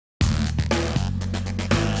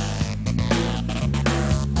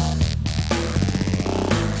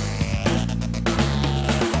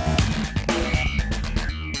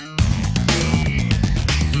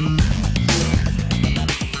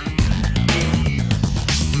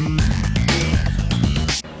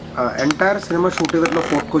entire cinema shoot ചെയ്തിട്ടുള്ള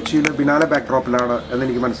fort കൊച്ചിയിൽ biennale ബാക്ക്ഡ്രോപ്പിലാണ് എന്ന്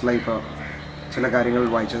എനിക്ക് മനസ്സിലായി ഇപ്പോൾ ചില കാര്യങ്ങൾ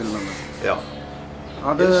വായിച്ചതിൽ നിന്ന്.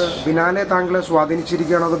 അത് ബിനാലെ താങ്കളെ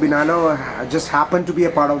സ്വാധീനിച്ചിരിക്കുകയാണോ അതോ ബിനാലോ just happened to be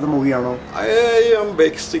a part of the movie ആണോ? I am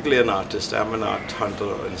basically an artist. I'm an art hunter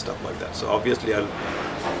and stuff like that. So obviously I'll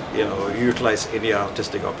utilize any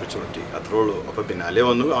artistic opportunity. That's all. Appo Binale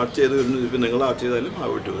vannu art cheyidu ipo ningal art cheyidalum I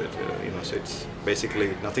would do it. So it's basically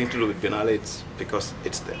nothing to do with Binale. It's because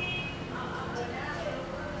it's there.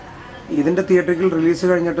 ഇതിന്റെ തിയേറ്ററിൽ release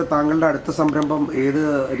കഴിഞ്ഞിട്ട് താങ്കളുടെ അടുത്ത സംരംഭം ഏത്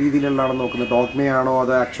രീതിയിലുള്ളതാണ് നോക്കുന്നത്? ഡോഗ്മെ ആണോ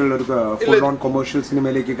അതോ ആക്ച്വൽ ഒരു ഫുൾ ഓൺ കൊമേഴ്ഷ്യൽ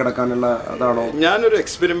സിനിമയിലേക്ക് കടക്കാനുള്ള അതാണോ? ഞാനൊരു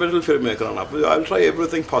എക്സ്പെരിമെന്റൽ ഫിലിം മേക്കറാണ്. അപ്പോൾ I will try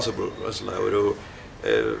everything possible. ഒരു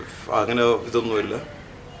അങ്ങനെ ഇതൊന്നുമില്ല.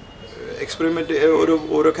 എക്സ്പെരിമെൻറ്റ്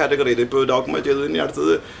ഓരോ കാറ്റഗറി. ഇതിപ്പോൾ ഡോക്യുമെൻ്റ് ചെയ്തത് ഇനി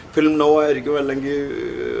അടുത്തത് ഫിലിം നോവ ആയിരിക്കും, അല്ലെങ്കിൽ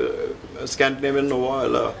സ്കാൻഡിനേവിയൻ നോവ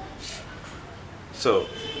അല്ല. So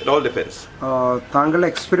it all depends. താങ്കൾ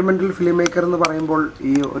എക്സ്പെരിമെൻ്റൽ ഫിലിം മേക്കർ എന്ന് പറയുമ്പോൾ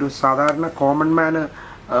ഈ ഒരു സാധാരണ കോമൺ മാന്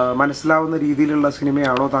മനസ്സിലാവുന്ന രീതിയിലുള്ള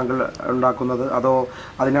സിനിമയാണോ താങ്കൾ ഉണ്ടാക്കുന്നത്, അതോ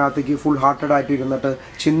അതിനകത്തേക്ക് ഫുൾ ഹാർട്ടഡ് ആയിട്ട് ഇരുന്നിട്ട്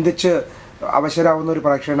ചിന്തിച്ച് അവശരാകുന്ന ഒരു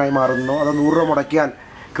പ്രേക്ഷകനായി മാറുന്നോ, അതോ 100 രൂപ മുടക്കിയാൽ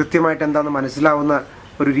കൃത്യമായിട്ട് എന്താണെന്ന് മനസ്സിലാവുന്ന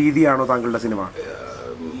ഒരു രീതിയാണോ താങ്കളുടെ സിനിമ?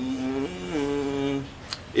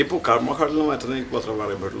 ഇപ്പോൾ കർമ്മ കാർട്ടൽ മാത്രമേ മാത്രം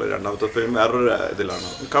പറയാൻ പറ്റുള്ളൂ. രണ്ടാമത്തെ ഫിലിം വേറൊരു ഇതിലാണ്.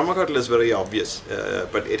 കർമ്മ cartel is very obvious,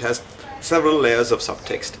 but it has several layers of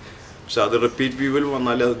subtext. So the repeat view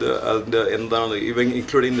വന്നാൽ അതിൻ്റെ എന്താണ്, even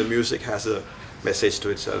including the music has A message to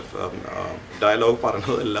it self. Dialogue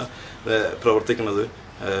പറയുന്നതല്ല പ്രവർത്തിക്കുന്നത്,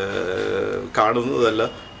 കാണുന്നതല്ല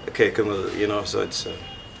കേൾക്കുന്നത്. So it's